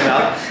want to talk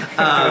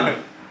about.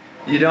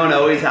 You don't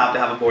always have to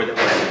have a board that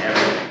works for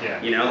everything.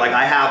 Yeah. You know, like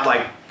I have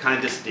like kind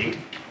of distinct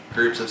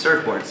groups of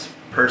surfboards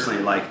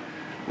personally. Like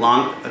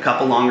a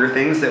couple longer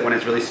things that when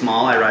it's really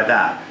small, I ride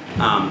that.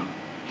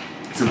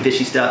 Some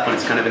fishy stuff when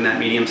it's kind of in that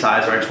medium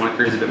size where I just want to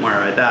cruise a bit more,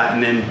 I ride that.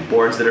 And then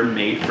boards that are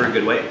made for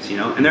good waves, you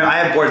know. And I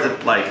have boards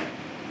that like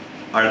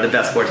are the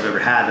best boards I've ever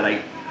had that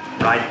I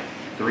ride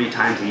 3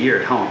 times a year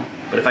at home.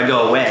 But if I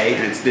go away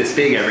and it's this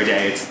big every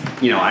day, it's,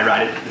 you know, I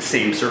ride the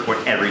same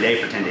surfboard every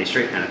day for 10 days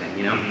straight kind of thing,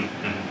 you know?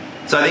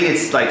 Mm-hmm. So I think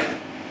it's like,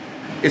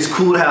 it's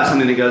cool to have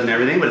something that goes in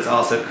everything, but it's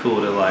also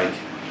cool to like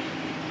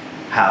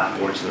have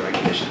boards for the right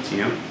conditions,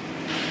 you know?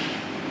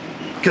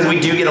 Because we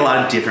do get a lot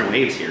of different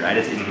waves here, right?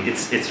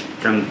 It's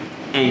from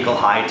ankle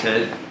high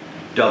to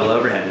double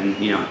overhead, and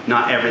you know,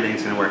 not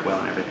everything's gonna work well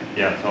on everything.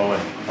 Yeah, totally.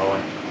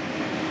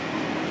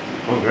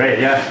 Oh, great,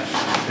 yeah.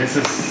 This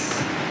is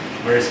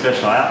very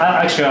special.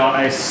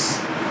 I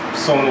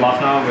so in love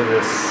now with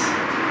this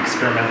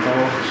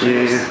experimental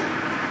shapes,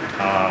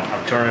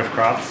 alternative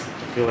crafts.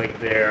 I feel like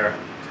they're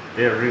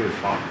really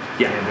fun.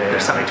 Yeah,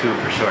 there's something to them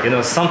for sure. You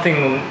know,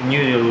 something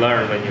new you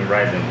learn when you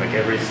ride them. Like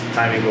every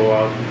time you go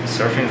out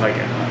surfing, it's like,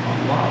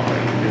 oh wow,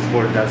 like this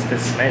board does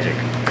this magic.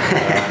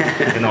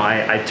 You know,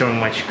 I turn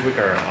much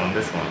quicker on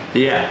this one.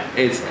 Yeah,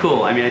 it's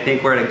cool. I mean, I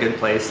think we're at a good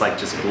place, like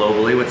just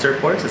globally with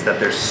surfboards, is that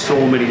there's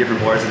so many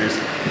different boards, and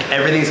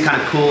everything's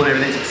kind of cool and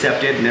everything's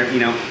accepted, and you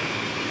know,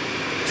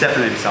 except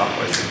for maybe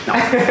softboards. No, do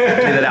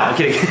that out. I'm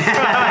kidding.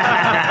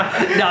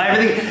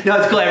 No,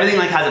 it's cool. Everything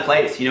like has a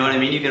place. You know what I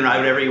mean? You can ride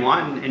whatever you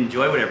want and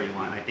enjoy whatever you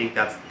want. I think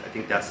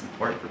that's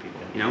important for people.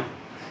 You know,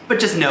 but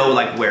just know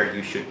like where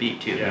you should be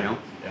too. Yeah. You know.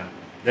 Yeah.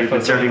 If you've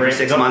been surfing for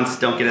 6 months,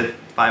 don't get a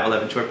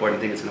 5'11" shortboard and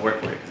think it's going to work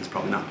for you, because it's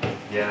probably not.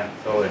 Yeah,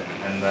 totally.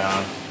 And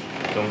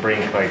don't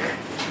bring like,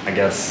 I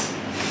guess,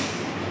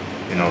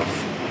 you know,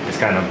 this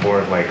kind of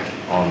board like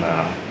on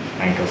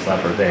ankle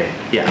slapper day.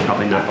 Yeah,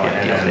 probably not.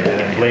 And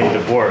then blame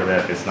the board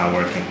that it's not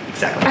working.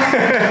 Exactly.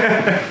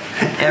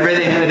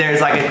 Everything, there's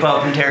like a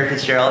quote from Terry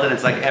Fitzgerald, and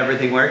it's like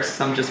everything works,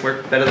 some just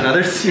work better than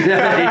others. You know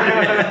what I mean?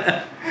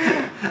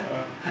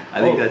 I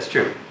think that's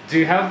true. Do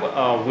you have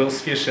Will's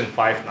Fish in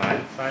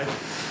 5'9" size?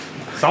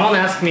 Someone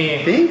asked me.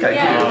 I think I do.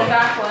 Yeah, the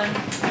back one.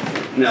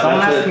 No,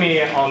 someone asked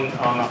me on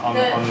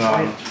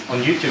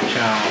YouTube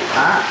channel.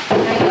 The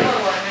yellow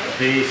one, right?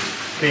 They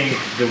think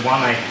the one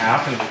I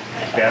have in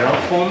barrel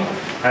form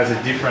has a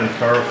different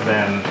curve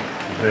than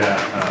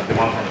the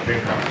one from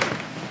Trimcraft.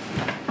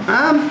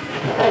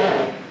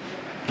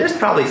 There's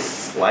probably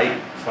slight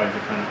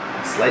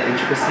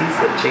intricacies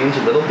that change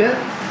a little bit,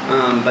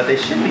 but they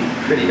should be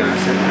pretty darn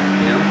similar,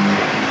 you know?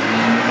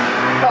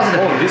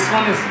 Oh, this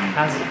one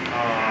has a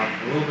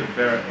little bit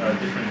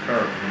different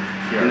curve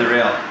here. In the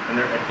rail. And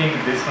I think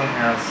this one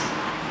has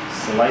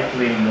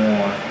slightly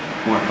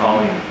more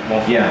volume.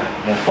 More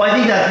well, I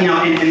think that, you know,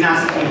 and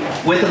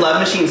that's, with the Love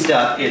Machine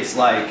stuff, it's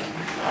like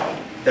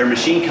they're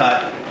machine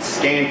cut,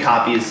 scanned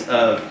copies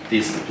of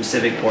these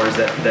specific boards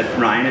that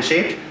Ryan has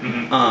shaped.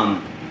 Mm-hmm.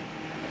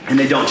 And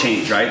they don't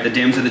change, right? The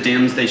dims are the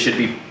dims. They should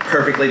be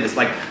perfectly this.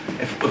 Like,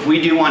 if we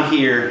do one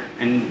here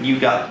and you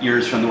got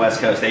yours from the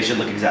West Coast, they should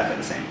look exactly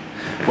the same.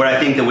 Where I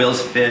think the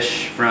Will's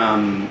Fish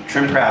from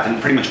Trimcraft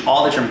and pretty much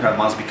all the Trimcraft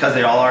models, because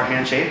they all are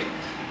hand shaped,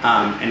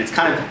 and it's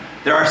kind of,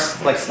 there are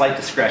like slight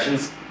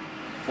discretions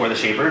for the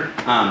shaper.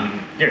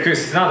 Yeah, because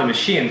it's not a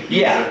machine.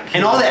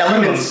 And all the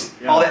elements,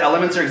 all the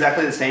elements are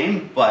exactly the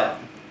same, but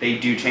they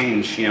do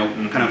change. You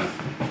know, kind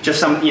of just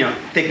some, you know,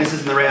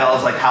 thicknesses in the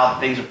rails, like how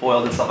things are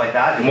foiled and stuff like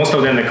that. Most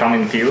of them they come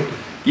in PU.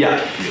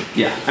 Yeah.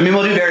 I mean,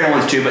 we'll do varial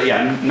ones too, but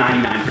yeah,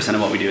 99%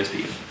 of what we do is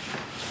PU.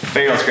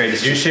 Varial's great.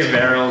 Do you ship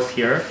varials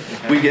here?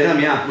 We get them,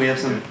 yeah. We have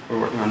some we're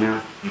working on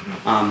now.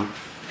 Mm-hmm.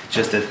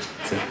 It's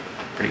a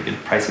pretty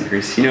good price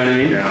increase. You know what I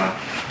mean?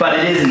 Yeah. But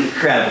it is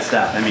incredible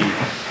stuff. I mean,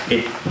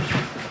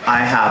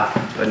 I have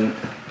a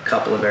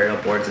couple of varial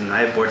boards, and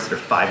I have boards that are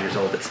 5 years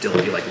old that still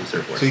feel like new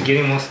surfboards. So you're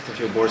getting most of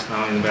your boards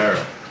now in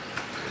barrel?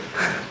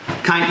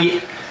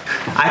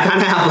 I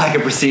kind of have like a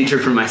procedure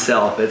for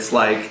myself. It's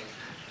like,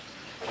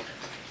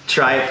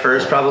 try it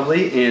first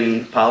probably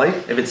in poly,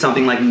 if it's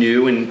something like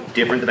new and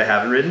different that I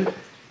haven't ridden,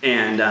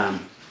 and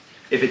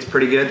if it's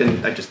pretty good,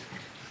 then I just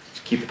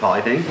keep the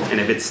poly thing, and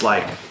if it's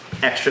like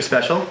extra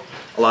special,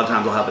 a lot of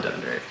times I'll have it done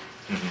in Derek.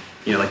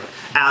 You know, like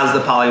as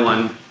the poly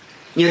one,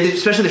 you know,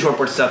 especially the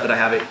shortboard stuff that I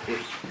have,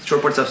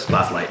 shortboard stuff's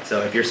glass light.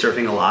 So if you're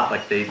surfing a lot,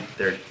 like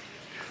they're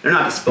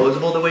not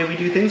disposable the way we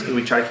do things, because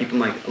we try to keep them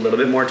like a little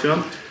bit more to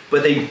them.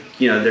 But they,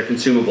 you know, they're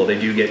consumable. They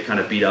do get kind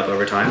of beat up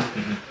over time.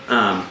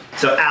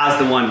 So as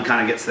the one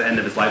kind of gets to the end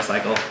of its life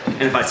cycle,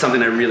 and if it's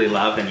something I really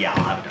love, then yeah,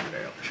 I'll have it done in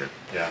Burial for sure.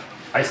 Yeah.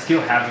 I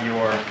still have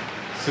your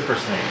Super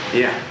Snake.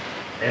 Yeah.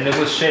 And it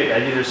was shaped. I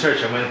did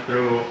research. I went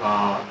through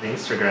the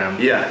Instagram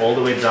all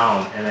the way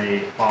down, and I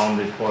found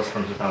the post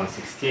from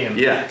 2016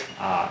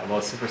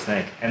 about Super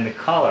Snake, and the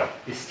color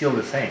is still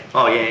the same.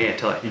 Oh yeah,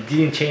 totally. It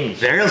didn't change.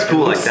 Burial's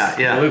cool like that.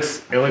 Yeah.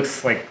 It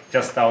looks like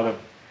just out of,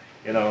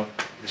 you know,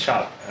 the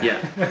shop.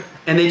 Yeah.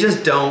 And they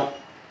just don't.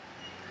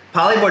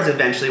 Polyboards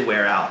eventually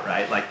wear out,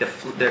 right? Like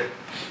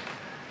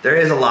there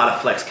is a lot of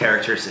flex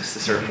characteristics to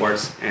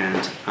surfboards,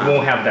 and you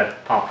won't have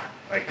that pop.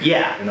 Like,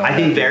 yeah, you know, I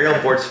think varial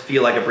boards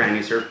feel like a brand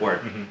new surfboard.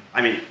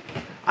 I mean,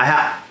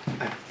 I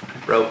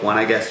broke one,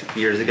 I guess,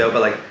 years ago, but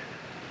like,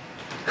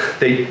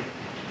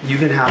 you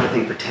can have the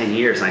thing for 10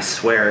 years, and I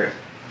swear,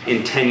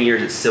 in 10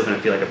 years, it's still gonna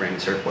feel like a brand new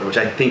surfboard, which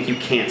I think you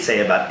can't say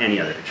about any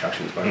other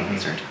construction as far as I'm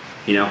concerned.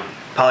 You know,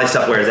 poly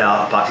stuff wears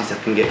out, epoxy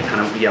stuff can get kind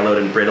of yellowed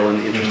and brittle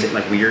and interesting,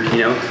 like weird,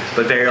 you know,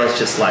 but varial is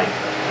just like,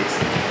 it's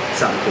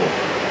something cool.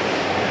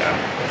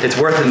 Yeah. It's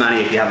worth the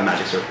money if you have a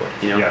magic surfboard,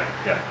 you know? Yeah,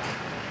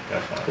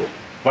 definitely. Cool.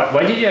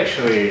 Why did you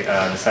actually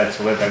decide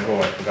to let that go?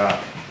 I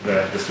forgot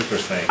the Super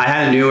Snake. I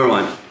had a newer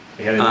one.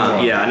 You had a newer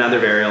one? Yeah, another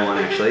varial one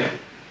actually.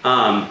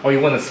 Oh,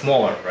 you went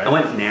smaller, right? I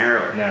went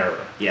narrower.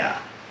 Narrower.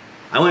 Yeah.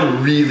 I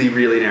went really,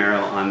 really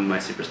narrow on my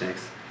Super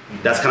Snakes.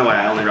 That's kind of why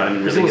I only ride them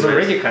in really it was good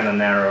already waves. kind of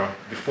narrow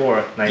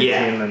before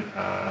 19 and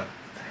a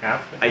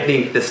half. I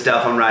think the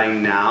stuff I'm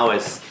riding now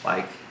is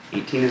like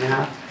 18 and a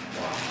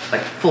half.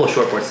 Like full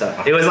shortboard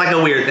stuff. It was like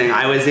a weird thing.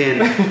 I was in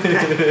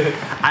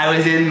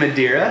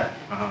Madeira.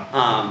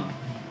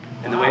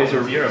 And the waves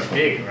were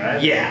big,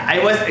 right? Yeah,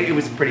 it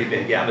was pretty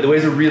big, yeah, but the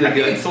waves were really good.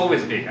 I think it's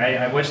always big.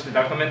 I watched the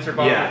documentary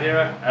about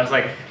Madeira. I was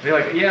like, they're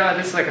like, yeah,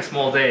 this is like a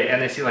small day, and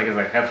they see like it's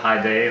like a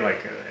high day,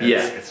 like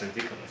it's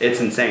ridiculous. It's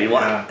insane.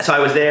 Well, so I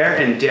was there,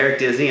 and Derek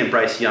Disney and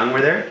Bryce Young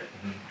were there,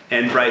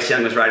 and Bryce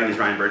Young was riding these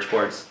Ryan Birch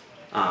boards,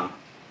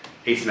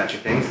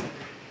 asymmetric things,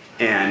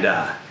 and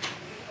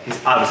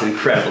he's obviously an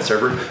incredible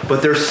surfer,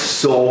 but they're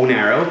so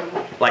narrow.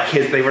 Like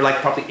they were like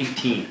probably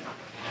 18.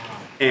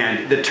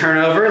 And the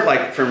turnover,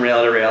 like from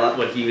rail to rail,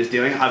 what he was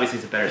doing, obviously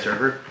he's a better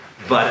surfer,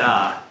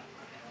 but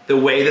the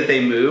way that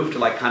they moved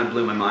like kind of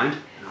blew my mind.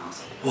 And I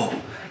was like,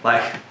 whoa,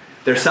 like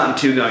there's something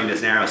to going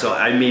this narrow. So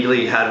I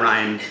immediately had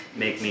Ryan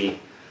make me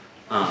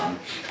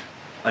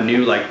a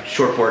new like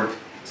shortboard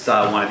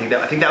style one. I think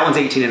that one's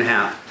 18 and a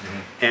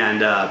half.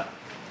 And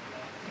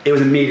it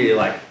was immediately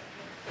like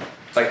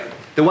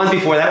the ones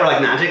before that were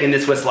like magic, and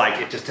this was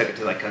like, it just took it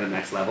to like kind of the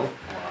next level.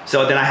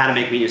 So then I had to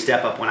make me a new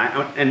step up one.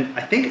 And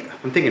I think,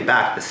 if I'm thinking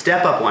back, the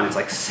step up one is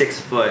like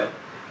 6 foot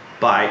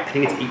by, I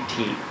think it's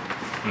 18.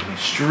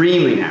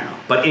 Extremely narrow,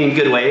 but in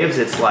good waves,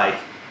 it's like,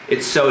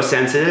 it's so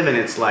sensitive and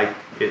it's like,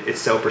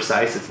 it's so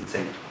precise, it's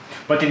insane.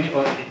 But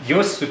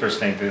your Super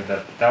Snake did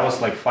that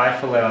was like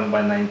 5'11"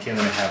 by 19 and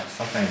a half,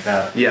 something like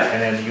that. Yeah.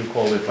 And then you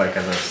called it like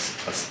as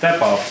a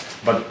step up,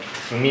 but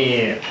for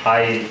me,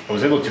 I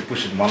was able to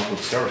push it 1 foot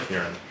surf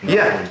here in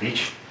the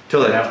beach.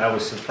 Totally. And I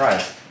was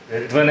surprised.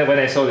 When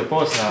I saw the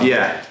post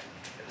now,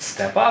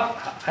 step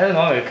up, I don't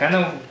know, it kind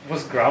of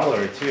was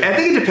groveler too. I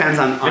think it depends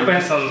on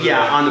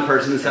the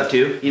person and stuff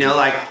too. You know,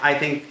 like I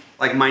think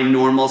like my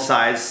normal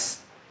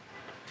size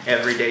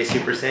everyday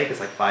Super Snake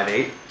is like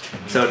 5'8".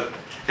 So,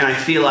 and I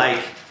feel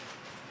like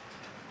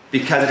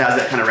because it has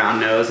that kind of round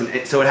nose,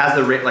 and so it has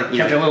the like, you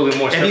know, a little bit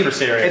more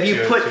surface area. If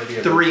you put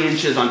 3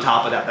 inches on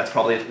top of that, that's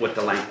probably what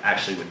the length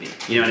actually would be.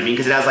 You know what I mean?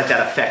 Because it has like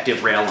that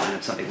effective rail line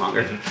of something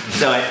longer.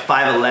 So at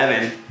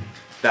 5'11",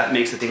 that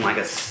makes the thing like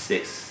a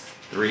 6'3",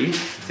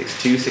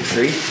 6'2",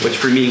 6'3", which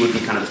for me would be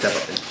kind of a step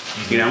up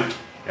thing. You know?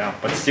 Yeah,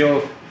 but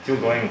still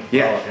going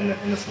well in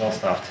the small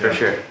stuff too. For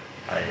sure.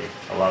 I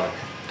love it.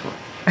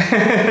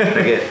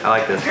 Very good. I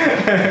like this.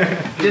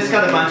 Just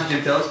got a bunch of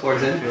Jim Phillips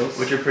boards in,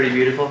 which are pretty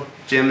beautiful.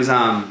 Jim's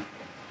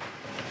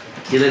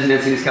he lives in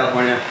Encinitas,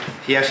 California.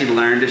 He actually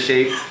learned to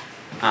shape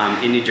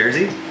in New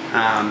Jersey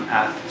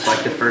at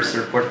like the first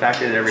surfboard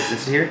factory that ever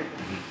existed here.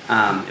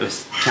 It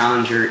was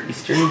Challenger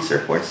Eastern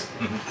Surfboards.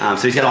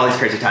 So he's got all these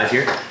crazy ties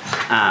here,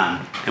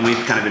 and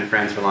we've kind of been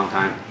friends for a long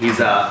time. He's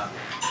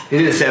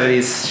in the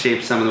 70s,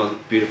 shaped some of the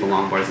most beautiful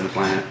longboards on the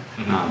planet.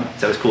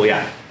 So it was cool,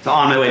 yeah. So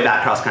on my way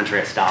back cross country,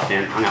 I stopped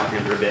in, hung out with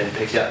him for a bit, and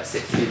picked up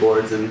 60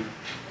 boards, and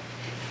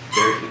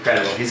they're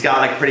incredible. He's got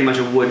like pretty much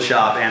a wood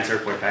shop and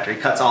surfboard factory. He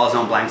cuts all his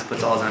own blanks,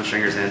 puts all his own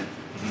stringers in.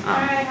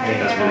 I think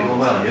that's really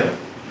cool.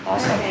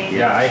 Awesome.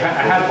 Yeah, I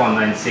had one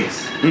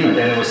 9.6, but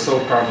then it was so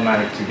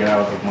problematic to get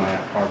out of my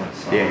apartment.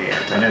 So.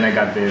 And then I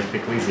got the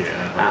Ecclesia,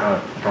 and I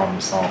was like,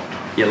 problem solved.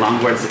 Yeah,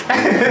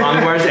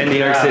 longboards in New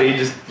York City,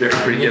 just they're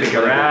pretty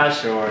difficult.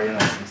 Garage or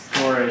some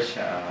storage. It's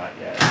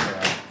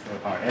so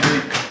hard.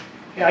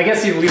 And Yeah, I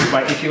guess you live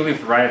if you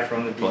live right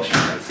from the beach,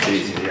 That's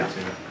easy, yeah, to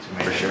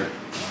make for it. sure.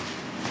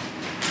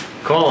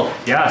 Cool.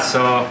 Yeah.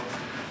 So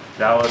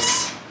that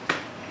was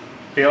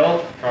Phil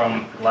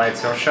from Glide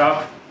Surf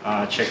Shop.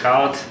 Check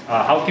out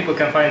how people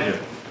can find you.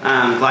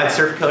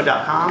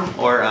 Glidesurfco.com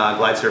or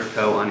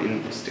glidesurfco on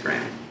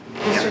Instagram.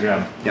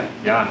 Instagram. Yep.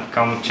 Yeah,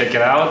 come check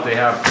it out. They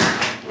have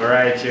a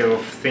variety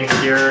of things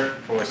here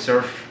for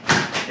surf,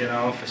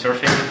 for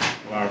surfing,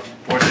 or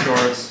board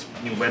shorts,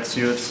 new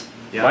wetsuits.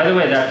 Yeah. By the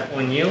way, that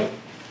O'Neill,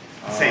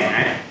 Same,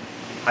 right?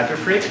 Hyper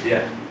Freak,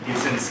 Yeah.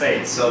 it's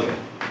insane. So good.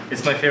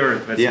 It's my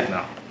favorite wetsuit Yeah.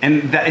 now.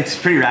 And it's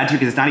pretty rad too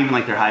because it's not even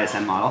like their highest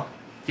end model.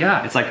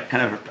 Yeah. It's like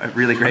kind of a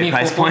really great I mean,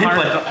 price for point.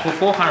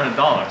 for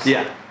 $400.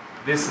 Yeah.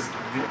 This is,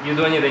 you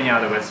don't need any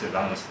other wetsuit,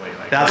 honestly.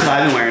 Like, That's what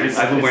I've been wearing.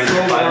 I've been wearing so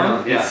the 5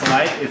 warm, yeah. it's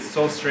light, it's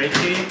so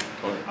stretchy.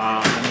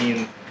 I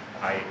mean,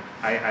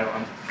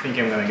 I'm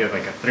thinking I'm gonna get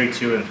like a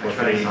 3.2 and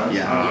 4.3,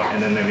 Yeah.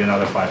 and then maybe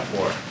another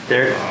 5.4.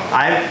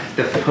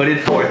 The hooded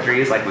 4.3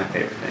 is like my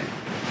favorite thing.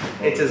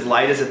 It's as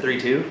light as a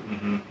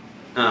 3.2,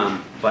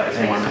 but it's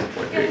warm as a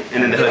 4.3.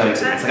 And then the hood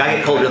makes it. It's like I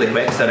get cold really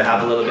quick, so to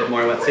have a little bit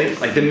more wetsuit.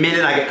 Like the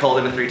minute I get cold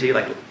in a 3.2,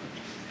 like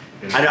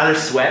I'd rather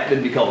sweat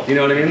than be cold. You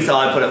know what I mean? So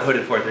I put a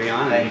hooded 4.3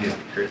 on and just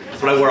cruise.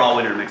 That's what I wore all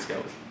winter in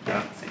Mexico.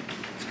 Yeah.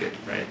 It's good.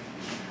 Right.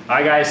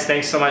 Alright guys,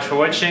 thanks so much for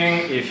watching.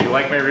 If you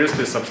like my reviews,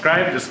 please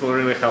subscribe. This will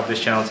really help this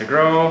channel to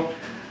grow.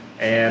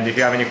 And if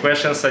you have any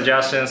questions,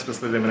 suggestions,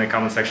 please leave them in the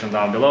comment section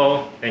down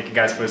below. Thank you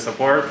guys for your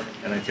support,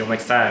 and until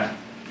next time,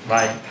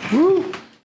 bye. Woo.